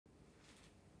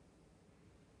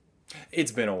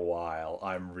It's been a while.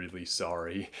 I'm really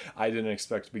sorry. I didn't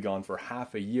expect to be gone for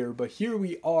half a year, but here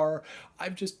we are.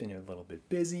 I've just been a little bit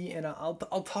busy, and I'll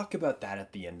talk about that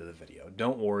at the end of the video.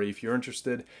 Don't worry if you're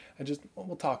interested.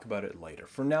 We'll talk about it later.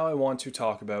 For now, I want to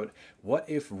talk about what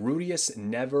if Rudeus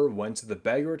never went to the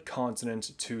Beggared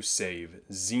continent to save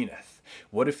Zenith?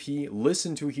 What if he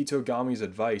listened to Hitogami's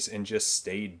advice and just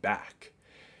stayed back?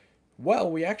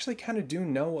 Well, we actually kind of do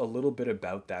know a little bit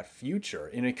about that future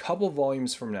in a couple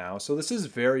volumes from now. So this is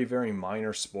very, very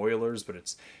minor spoilers, but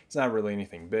it's not really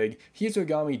anything big.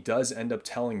 Hitogami does end up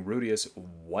telling Rudeus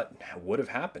what would have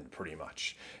happened, pretty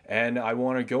much. And I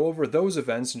want to go over those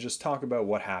events and just talk about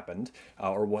what happened,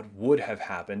 or what would have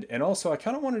happened. And also, I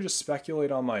kind of want to just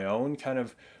speculate on my own, kind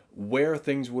of where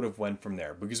things would have went from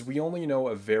there, because we only know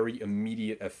a very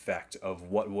immediate effect of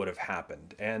what would have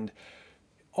happened. And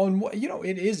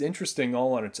it is interesting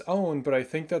all on its own, but I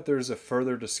think that there's a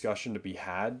further discussion to be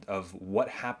had of what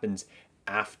happens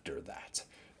after that,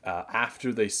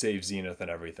 after they save Zenith and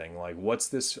everything. Like, what's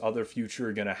this other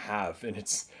future gonna have? And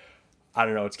I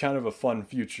don't know, it's kind of a fun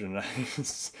future, and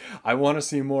I want to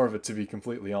see more of it, to be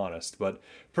completely honest. But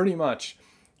pretty much,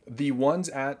 the ones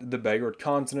at the Beggared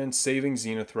continent saving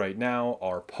Zenith right now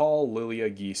are Paul, Lilia,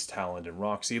 Geese, Talon, and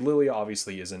Roxy. Lilia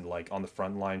obviously isn't like on the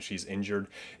front line. She's injured.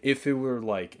 If it were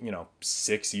like,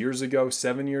 6 years ago,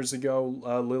 7 years ago,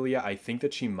 Lilia, I think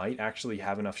that she might actually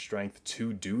have enough strength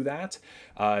to do that.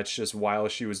 It's just while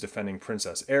she was defending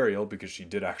Princess Ariel, because she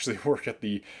did actually work at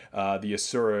the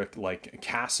Asura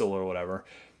castle or whatever,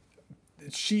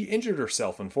 she injured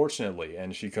herself, unfortunately,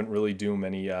 and she couldn't really do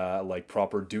many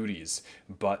proper duties.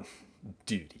 But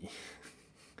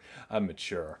I'm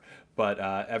mature. But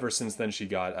ever since then, she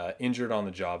got injured on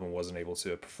the job and wasn't able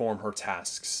to perform her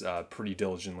tasks pretty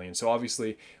diligently. And so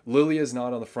obviously, Lilia's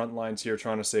not on the front lines here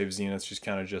trying to save Zenith. She's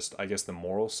kind of just, I guess, the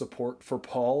moral support for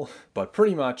Paul. But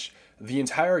pretty much, the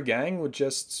entire gang would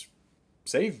just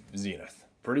save Zenith.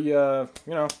 Pretty,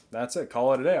 that's it.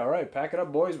 Call it a day. All right, pack it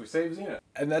up, boys. We save Zenith.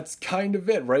 And that's kind of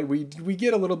it, right? We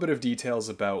get a little bit of details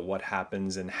about what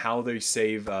happens and how they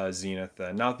save Zenith.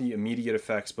 Not the immediate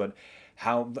effects, but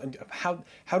how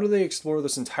do they explore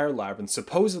this entire labyrinth?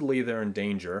 Supposedly they're in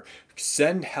danger.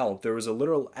 Send help. There was a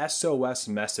literal SOS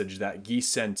message that Geese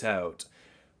sent out.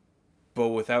 But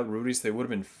without Rudeus, they would have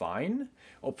been fine?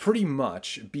 Well, pretty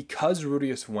much, because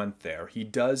Rudeus went there, he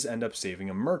does end up saving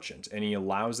a merchant, and he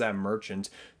allows that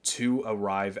merchant to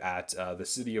arrive at the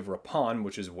city of Rappan,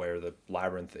 which is where the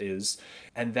labyrinth is,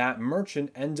 and that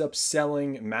merchant ends up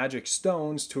selling magic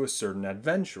stones to a certain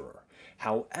adventurer.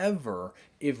 However,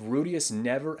 if Rudeus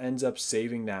never ends up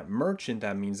saving that merchant,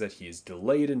 that means that he is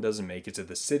delayed and doesn't make it to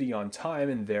the city on time,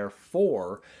 and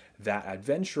therefore that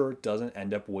adventurer doesn't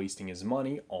end up wasting his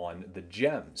money on the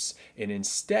gems. And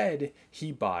instead,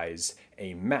 he buys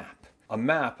a map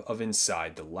of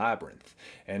inside the labyrinth.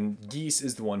 And Geese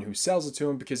is the one who sells it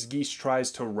to him, because Geese tries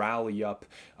to rally up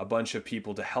a bunch of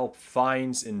people to help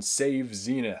find and save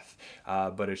Zenith.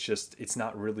 But it's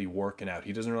not really working out.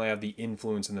 He doesn't really have the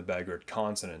influence in the Beggared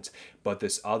continent. But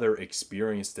this other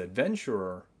experienced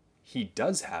adventurer, he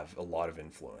does have a lot of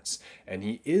influence, and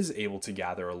he is able to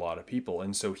gather a lot of people.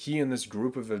 And so he and this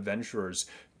group of adventurers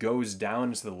goes down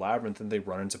into the labyrinth, and they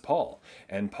run into Paul.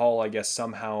 And Paul, I guess,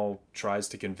 somehow tries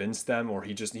to convince them, or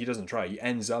he doesn't try. He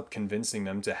ends up convincing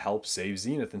them to help save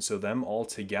Zenith. And so them all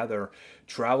together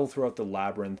travel throughout the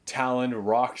labyrinth. Talon,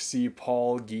 Roxy,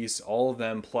 Paul, Geese, all of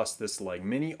them, plus this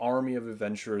mini army of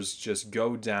adventurers, just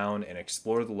go down and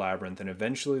explore the labyrinth, and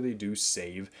eventually they do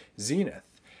save Zenith.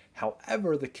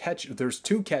 However, there's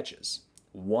two catches.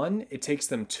 One, it takes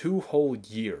them 2 whole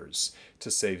years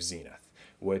to save Zenith,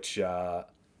 which,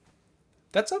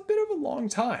 that's a bit of a long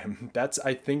time. That's,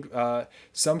 I think,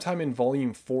 sometime in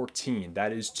volume 14.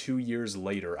 That is 2 years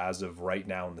later as of right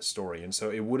now in the story. And so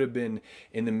it would have been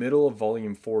in the middle of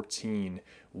volume 14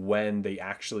 when they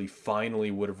actually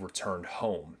finally would have returned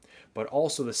home. But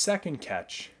also the second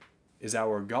catch is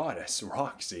our goddess,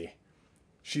 Roxy.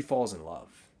 She falls in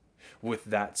love with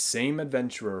that same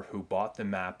adventurer who bought the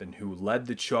map and who led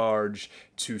the charge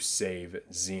to save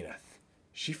Zenith.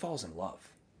 She falls in love.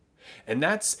 And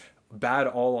that's bad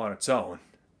all on its own,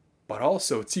 but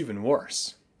also it's even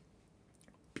worse.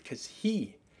 Because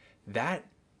that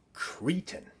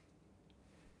cretin,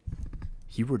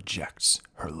 he rejects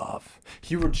her love.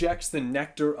 He rejects the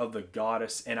nectar of the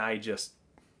goddess, and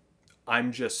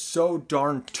I'm just so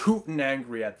darn tootin'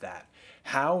 angry at that.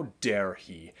 How dare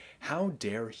he? How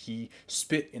dare he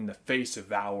spit in the face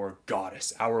of our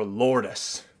goddess, our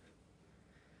lordess?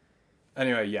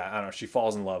 Anyway, yeah, I don't know. She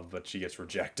falls in love, but she gets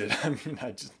rejected. I mean,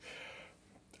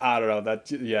 I don't know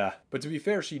that. Yeah, but to be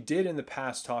fair, she did in the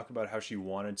past talk about how she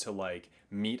wanted to like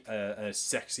meet a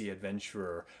sexy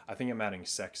adventurer. I think I'm adding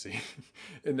sexy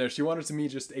in there. She wanted to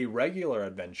meet just a regular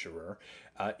adventurer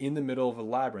in the middle of a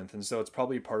labyrinth, and so it's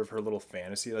probably part of her little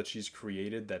fantasy that she's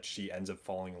created that she ends up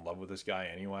falling in love with this guy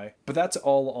anyway. But that's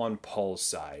all on Paul's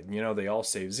side. You know, they all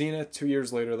save Zenith. 2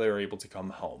 years later, they were able to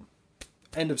come home.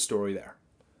 End of story there.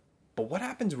 But what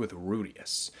happens with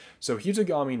Rudeus? So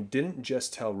Hitogami didn't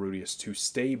just tell Rudeus to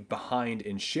stay behind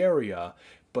in Sharia,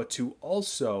 but to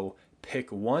also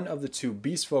pick one of the 2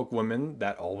 beastfolk women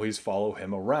that always follow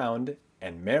him around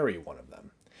and marry one of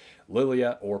them.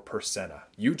 Lilia or Pursena.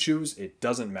 You choose, it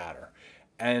doesn't matter.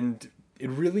 And it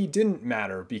really didn't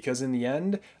matter because in the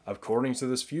end, according to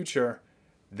this future,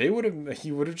 he would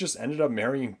have just ended up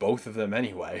marrying both of them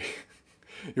anyway.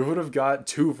 You would have got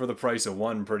 2 for the price of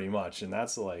 1 pretty much, and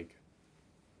that's like,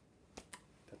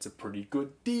 that's a pretty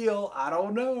good deal. I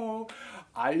don't know.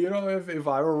 If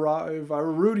I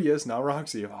were Rudeus, not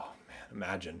Roxy, oh man,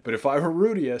 imagine. But if I were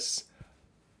Rudeus,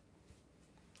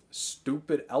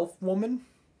 stupid elf woman?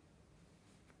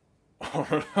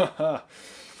 I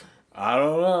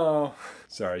don't know.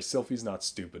 Sorry, Sylphy's not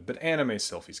stupid, but anime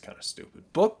Sylphy's kind of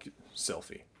stupid. Book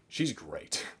Sylphy, she's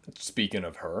great. Speaking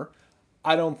of her,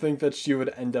 I don't think that she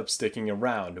would end up sticking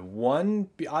around.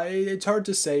 It's hard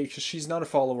to say because she's not a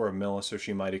follower of Milla, so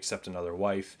she might accept another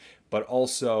wife. But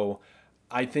also,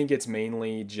 I think it's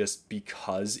mainly just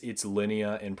because it's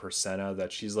Linia and Pursena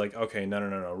that she's like, okay, no,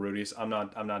 Rudeus, I'm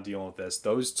not dealing with this.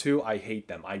 Those 2, I hate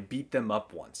them. I beat them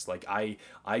up once. Like I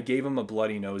gave them a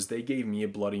bloody nose. They gave me a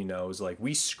bloody nose. Like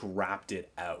we scrapped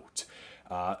it out.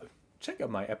 Check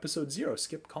out my episode 0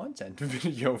 skip content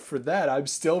video for that. I'm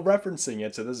still referencing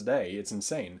it to this day. It's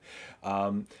insane.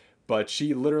 But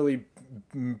she literally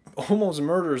almost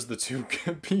murders the 2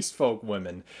 beastfolk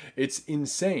women. It's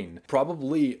insane.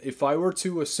 Probably, if I were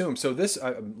to assume, so this,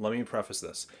 let me preface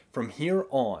this. From here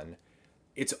on,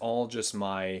 it's all just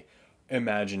my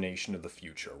imagination of the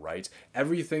future, right?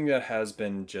 Everything that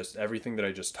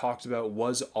I just talked about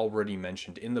was already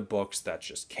mentioned in the books. That's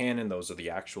just canon. Those are the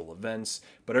actual events.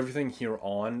 But everything here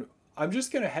on, I'm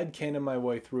just going to headcanon my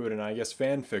way through it and I guess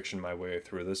fan fiction my way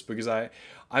through this because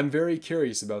I'm very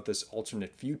curious about this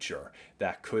alternate future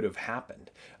that could have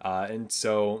happened. And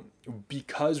so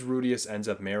because Rudeus ends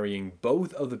up marrying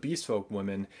both of the beastfolk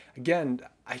women, again,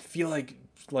 I feel like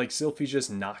Sylphy's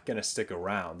just not going to stick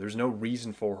around. There's no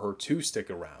reason for her to stick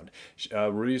around.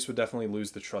 Rudeus would definitely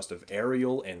lose the trust of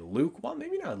Ariel and Luke. Well,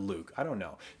 maybe not Luke. I don't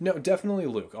know. No, definitely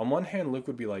Luke. On one hand, Luke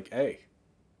would be like, hey,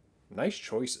 nice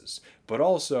choices. But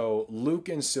also, Luke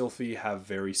and Sylphy have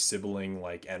very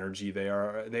sibling-like energy. They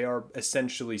are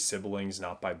essentially siblings,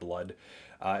 not by blood.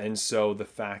 And so the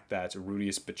fact that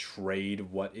Rudeus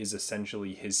betrayed what is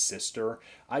essentially his sister,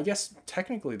 I guess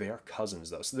technically they are cousins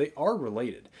though, so they are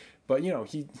related. But, you know,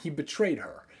 he betrayed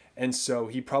her. And so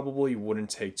he probably wouldn't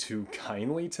take too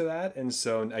kindly to that. And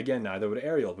so, again, neither would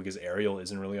Ariel, because Ariel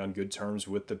isn't really on good terms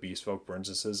with the Beastfolk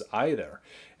princesses either.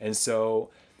 And so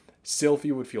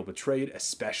Sylphy would feel betrayed,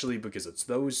 especially because it's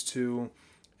those 2.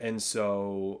 And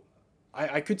so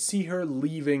I could see her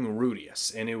leaving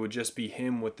Rudeus, and it would just be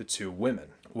him with the 2 women.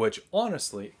 Which,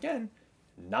 honestly, again,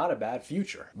 not a bad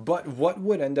future. But what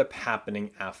would end up happening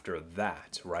after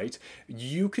that, right?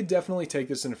 You could definitely take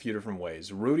this in a few different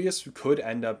ways. Rudeus could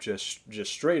end up just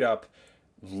straight up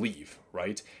leave,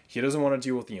 right? He doesn't want to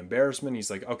deal with the embarrassment. He's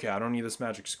like, okay, I don't need this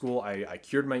magic school. I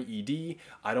cured my ED.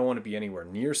 I don't want to be anywhere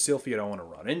near Sylphy. I don't want to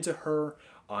run into her.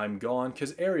 I'm gone,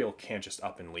 because Ariel can't just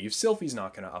up and leave. Sylphy's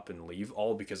not going to up and leave,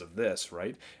 all because of this,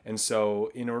 right? And so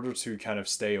in order to kind of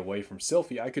stay away from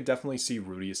Sylphy, I could definitely see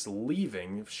Rudeus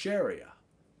leaving Sharia.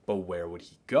 But where would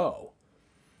he go?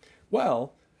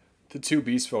 Well, the 2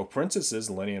 Beastfolk princesses,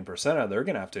 Linia and Pursena, they're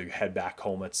going to have to head back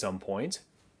home at some point.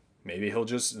 Maybe he'll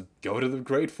just go to the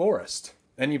Great Forest.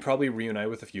 And he'd probably reunite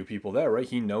with a few people there, right?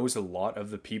 He knows a lot of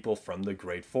the people from the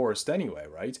Great Forest anyway,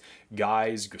 right?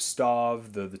 Guys,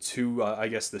 Gustav, the 2, I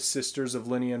guess the sisters of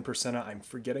Linia and Pursena. I'm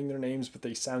forgetting their names, but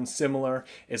they sound similar.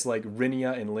 It's like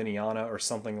Rinia and Liniana or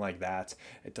something like that.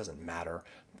 It doesn't matter.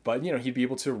 But, you know, he'd be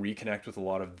able to reconnect with a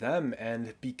lot of them.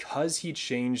 And because he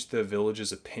changed the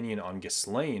village's opinion on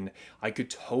Ghislaine, I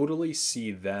could totally see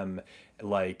them,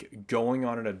 like, going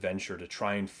on an adventure to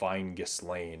try and find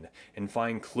Ghislaine and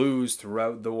find clues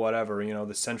throughout the whatever, you know,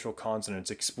 the central continents,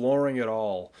 exploring it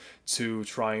all to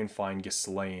try and find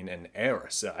Ghislaine and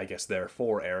Eris. I guess,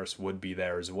 therefore, Eris would be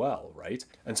there as well, right?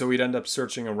 And so we'd end up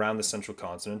searching around the central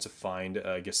continent to find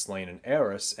Ghislaine and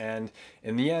Eris. And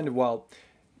in the end, well,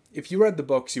 if you read the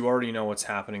books, you already know what's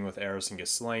happening with Eris and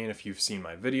Ghislaine. If you've seen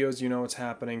my videos, you know what's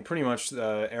happening. Pretty much,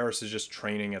 Eris is just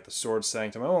training at the Sword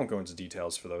Sanctum. I won't go into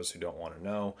details for those who don't want to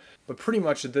know. But pretty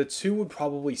much, the two would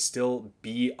probably still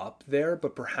be up there,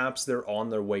 but perhaps they're on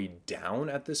their way down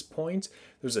at this point.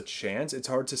 There's a chance. It's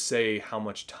hard to say how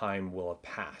much time will have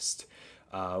passed.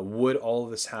 Would all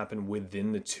of this happen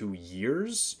within the 2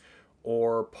 years?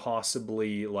 Or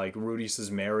possibly like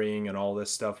Rudeus' marrying and all this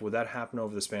stuff, would that happen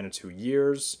over the span of 2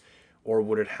 years? Or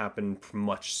would it happen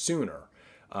much sooner?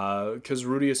 Because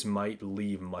Rudeus might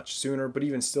leave much sooner, but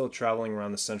even still, traveling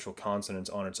around the central continent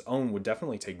on its own would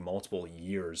definitely take multiple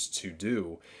years to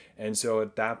do. And so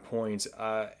at that point,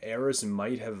 Eris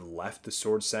might have left the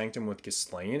Sword Sanctum with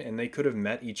Ghislaine, and they could have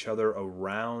met each other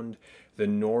around the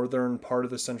northern part of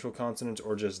the central continent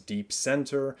or just deep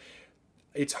center.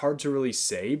 It's hard to really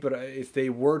say, but if they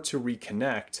were to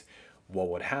reconnect, what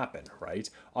would happen, right?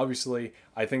 Obviously,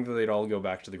 I think that they'd all go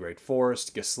back to the Great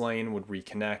Forest. Ghislaine would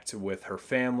reconnect with her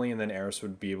family, and then Eris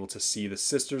would be able to see the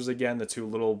sisters again, the two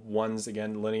little ones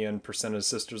again, Linia and Pursena's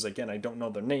sisters. Again, I don't know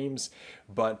their names,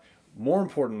 but more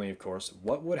importantly, of course,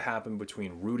 what would happen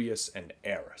between Rudeus and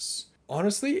Eris?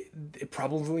 Honestly,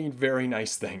 probably very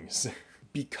nice things.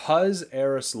 Because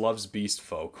Eris loves beast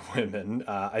folk women,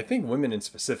 I think women in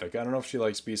specific, I don't know if she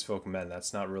likes beast folk men,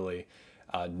 that's not really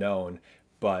known,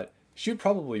 but she would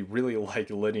probably really like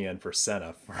Linia and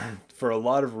Pursena for a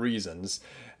lot of reasons.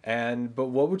 But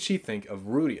what would she think of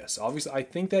Rudeus? Obviously, I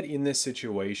think that in this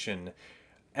situation,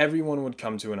 everyone would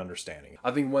come to an understanding.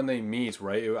 I think when they meet,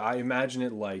 right, I imagine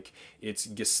it like it's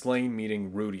Ghislaine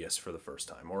meeting Rudeus for the first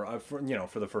time, or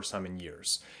for the first time in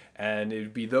years. And it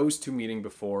would be those two meeting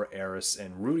before Eris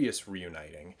and Rudeus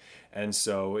reuniting. And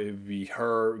so it would be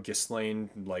her, Ghislaine,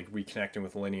 like reconnecting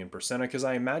with Linia and Pursena, because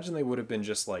I imagine they would have been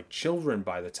just like children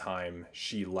by the time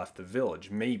she left the village,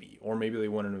 maybe. Or maybe they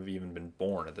wouldn't have even been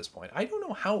born at this point. I don't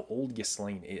know how old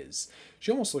Ghislaine is.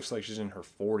 She almost looks like she's in her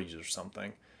 40s or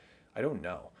something. I don't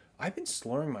know. I've been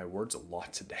slurring my words a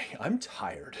lot today. I'm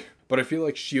tired. But I feel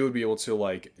like she would be able to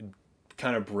like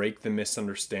kind of break the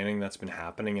misunderstanding that's been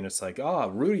happening. And it's like,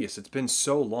 Rudeus, it's been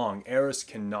so long. Eris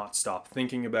cannot stop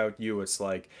thinking about you. It's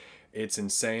like, it's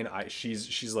insane.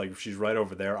 She's right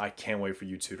over there. I can't wait for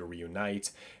you two to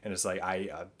reunite. And it's like,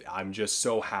 I'm just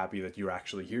so happy that you're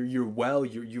actually here.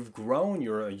 You've grown.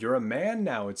 You're a man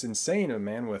now. It's insane. A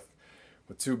man with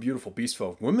two beautiful beast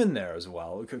folk women there as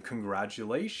well.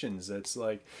 Congratulations. It's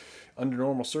like, under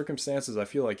normal circumstances, I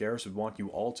feel like Eris would want you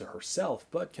all to herself,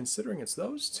 but considering it's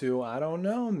those two, I don't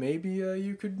know. Maybe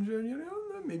you could,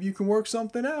 maybe you can work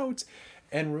something out.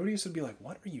 And Rudeus would be like,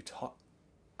 what are you talking?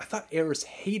 I thought Eris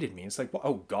hated me. It's like, well,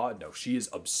 oh God, no, she is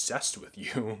obsessed with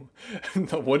you.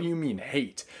 What do you mean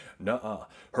hate? Nuh-uh.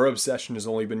 Her obsession has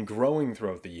only been growing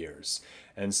throughout the years.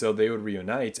 And so they would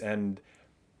reunite, and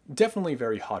definitely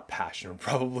very hot passion would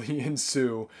probably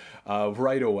ensue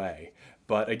right away.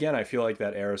 But again, I feel like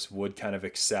that Eris would kind of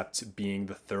accept being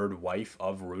the third wife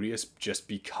of Rudeus just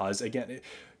because, again,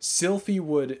 Sylphy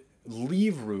would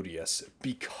leave Rudeus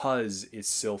because it's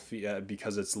Sylphy,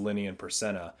 because it's Linia and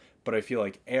Pursena. But I feel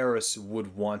like Eris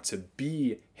would want to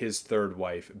be his third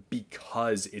wife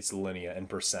because it's Linia and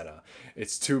Pursena.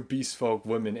 It's two beast folk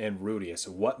women and Rudeus.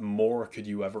 What more could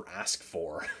you ever ask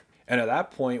for? And at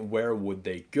that point, where would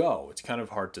they go? It's kind of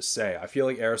hard to say. I feel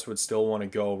like Eris would still want to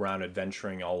go around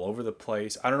adventuring all over the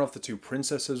place. I don't know if the two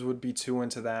princesses would be too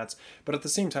into that, but at the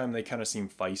same time, they kind of seem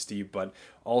feisty, but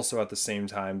also at the same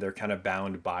time, they're kind of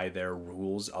bound by their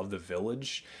rules of the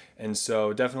village. And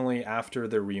so definitely after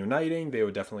they're reuniting, they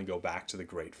would definitely go back to the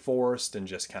Great Forest and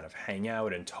just kind of hang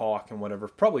out and talk and whatever,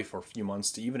 probably for a few months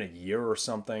to even a year or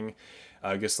something.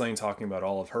 Ghislaine talking about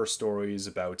all of her stories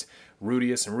about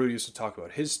Rudeus, and Rudeus would talk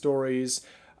about his stories.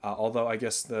 Although I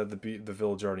guess the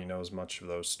village already knows much of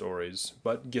those stories,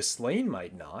 but Ghislaine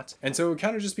might not. And so it would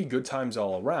kind of just be good times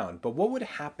all around. But what would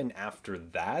happen after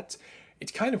that?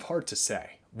 It's kind of hard to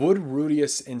say. Would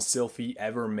Rudeus and Sylphy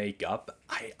ever make up?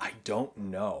 I don't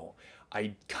know.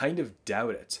 I kind of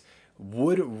doubt it.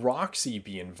 Would Roxy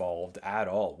be involved at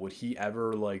all? Would he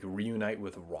ever like reunite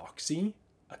with Roxy?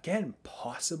 Again,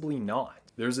 possibly not.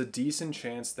 There's a decent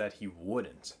chance that he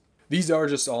wouldn't. These are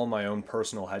just all my own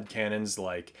personal headcanons,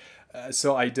 like,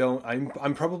 so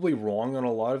I'm probably wrong on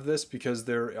a lot of this because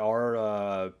there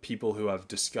are people who have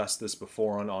discussed this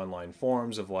before on online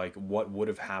forums of like what would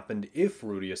have happened if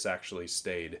Rudeus actually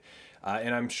stayed.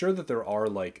 And I'm sure that there are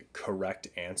like correct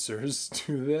answers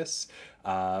to this,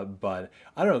 but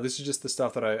I don't know, this is just the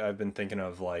stuff that I've been thinking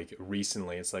of like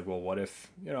recently. It's like, well, what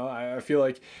if, I feel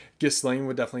like Ghislaine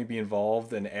would definitely be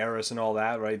involved and Eris and all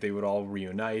that, right? They would all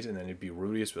reunite and then it'd be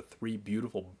Rudeus with three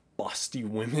beautiful busty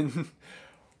women.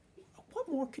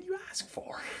 what more could you ask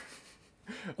for?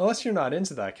 Unless you're not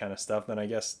into that kind of stuff, then I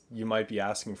guess you might be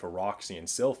asking for Roxy and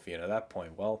Sylphy, and at that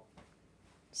point, well,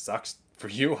 sucks for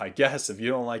you, I guess, if you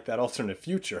don't like that alternate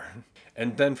future.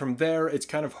 And then from there, it's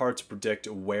kind of hard to predict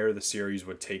where the series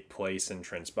would take place and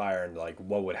transpire and like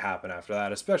what would happen after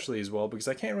that, especially as well, because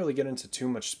I can't really get into too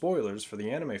much spoilers for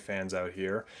the anime fans out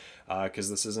here, because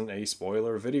this isn't a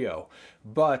spoiler video.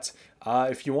 But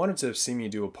if you wanted to see me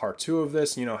do a part 2 of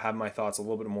this, you know, have my thoughts a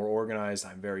little bit more organized,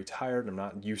 I'm very tired, I'm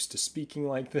not used to speaking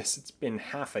like this, it's been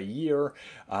half a year,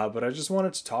 but I just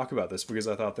wanted to talk about this because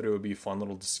I thought that it would be a fun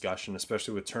little discussion,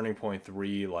 especially with Turning Point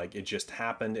 3, like it just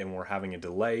happened and we're having a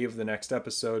delay of the next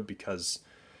episode, because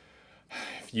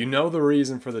if you know the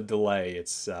reason for the delay,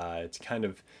 it's kind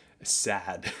of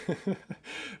sad.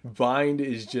 Bind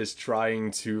is just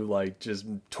trying to like just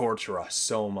torture us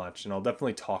so much, and I'll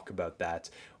definitely talk about that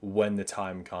when the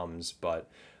time comes. But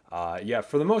yeah,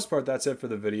 for the most part, that's it for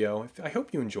the video. I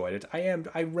hope you enjoyed it.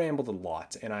 I rambled a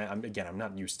lot, and I'm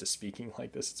not used to speaking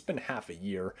like this. It's been half a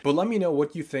year. But let me know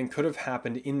what you think could have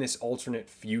happened in this alternate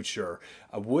future.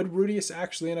 Would Rudeus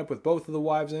actually end up with both of the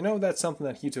wives? I know that's something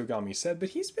that Hitogami said, but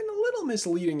he's been a little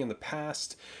misleading in the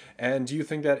past. And do you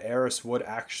think that Eris would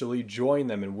actually join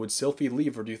them? And would Sylphy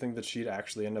leave, or do you think that she'd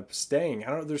actually end up staying? I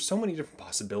don't know. There's so many different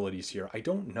possibilities here. I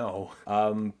don't know.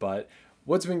 But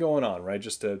what's been going on, right?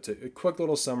 Just a quick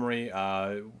little summary.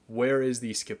 Where is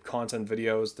the skip content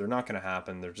videos? They're not going to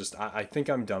happen. They're just, I think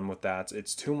I'm done with that.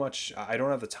 It's too much. I don't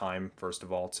have the time, first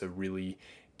of all, to really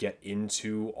get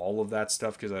into all of that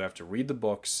stuff, because I'd have to read the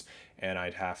books and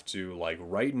I'd have to like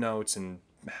write notes and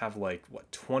have like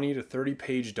what 20 to 30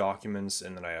 page documents,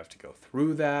 and then I have to go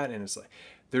through that, and it's like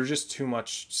there's just too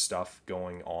much stuff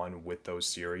going on with those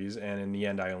series, and in the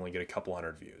end I only get a couple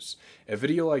hundred views. A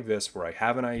video like this where I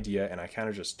have an idea and I kind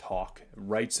of just talk,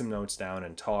 write some notes down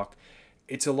and talk,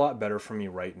 it's a lot better for me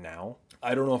right now.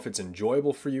 I don't know if it's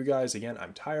enjoyable for you guys. Again,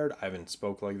 I'm tired. I haven't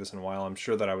spoke like this in a while. I'm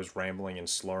sure that I was rambling and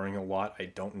slurring a lot. I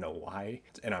don't know why,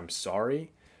 and I'm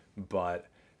sorry, but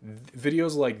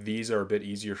videos like these are a bit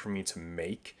easier for me to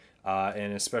make,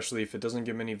 and especially if it doesn't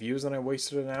get many views, then I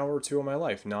wasted an hour or two of my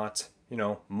life, not, you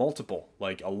know, multiple,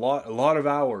 like a lot of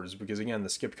hours, because again, the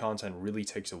skip content really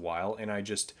takes a while, and I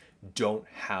just don't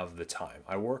have the time.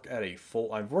 I've worked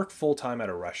full time at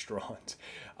a restaurant.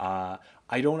 I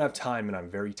don't have time, and I'm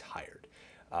very tired.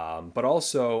 But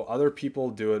also, other people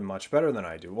do it much better than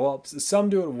I do. Well, some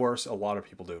do it worse, a lot of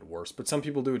people do it worse, but some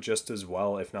people do it just as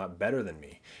well, if not better than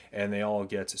me, and they all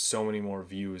get so many more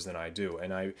views than I do.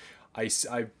 And I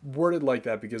worded like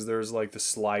that because there's like the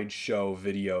slideshow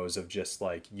videos of just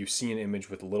like you see an image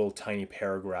with a little tiny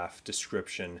paragraph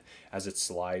description as it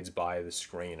slides by the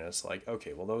screen, and it's like,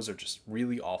 okay, well, those are just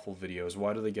really awful videos.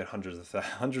 Why do they get hundreds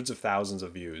of thousands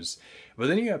of views? But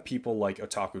then you have people like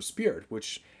Otaku Spirit,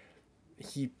 which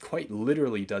he quite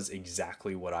literally does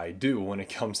exactly what I do when it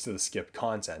comes to the skip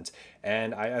content,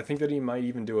 and I think that he might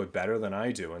even do it better than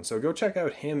I do. And so go check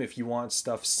out him if you want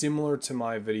stuff similar to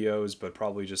my videos, but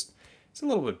probably just it's a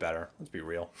little bit better, let's be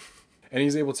real. And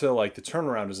he's able to, like, the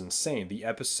turnaround is insane. The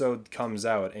episode comes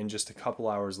out and just a couple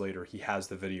hours later he has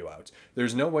the video out.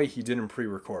 There's no way he didn't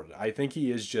pre-record it. I think he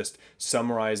is just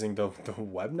summarizing the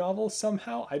web novel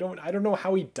somehow. I don't know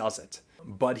how he does it,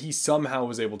 but he somehow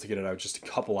was able to get it out just a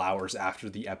couple hours after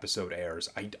the episode airs.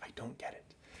 I don't get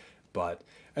it. But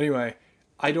anyway,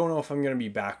 I don't know if I'm going to be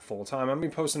back full time. I'm going to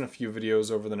be posting a few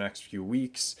videos over the next few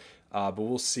weeks. But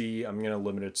we'll see. I'm going to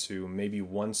limit it to maybe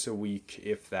once a week,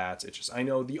 if that. It's just, I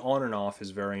know the on and off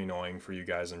is very annoying for you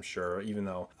guys, I'm sure, even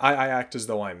though I act as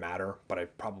though I matter, but I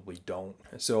probably don't.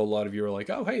 So a lot of you are like,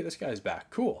 oh, hey, this guy's back.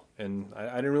 Cool. And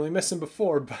I didn't really miss him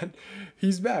before, but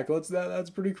he's back. That's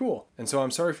pretty cool. And so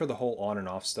I'm sorry for the whole on and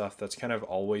off stuff. That's kind of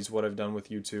always what I've done with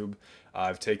YouTube.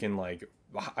 I've taken, like,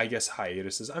 I guess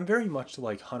hiatuses. I'm very much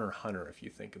like Hunter x Hunter, if you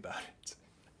think about it.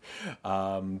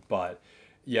 But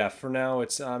yeah, for now,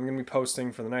 I'm going to be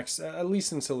posting for the next, at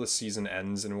least until the season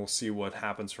ends, and we'll see what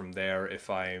happens from there,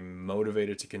 if I'm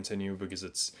motivated to continue, because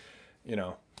it's, you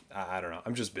know, I don't know,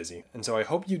 I'm just busy. And so I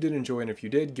hope you did enjoy, and if you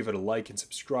did, give it a like and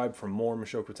subscribe for more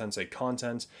Mushoku Tensei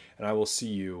content, and I will see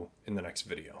you in the next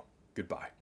video. Goodbye.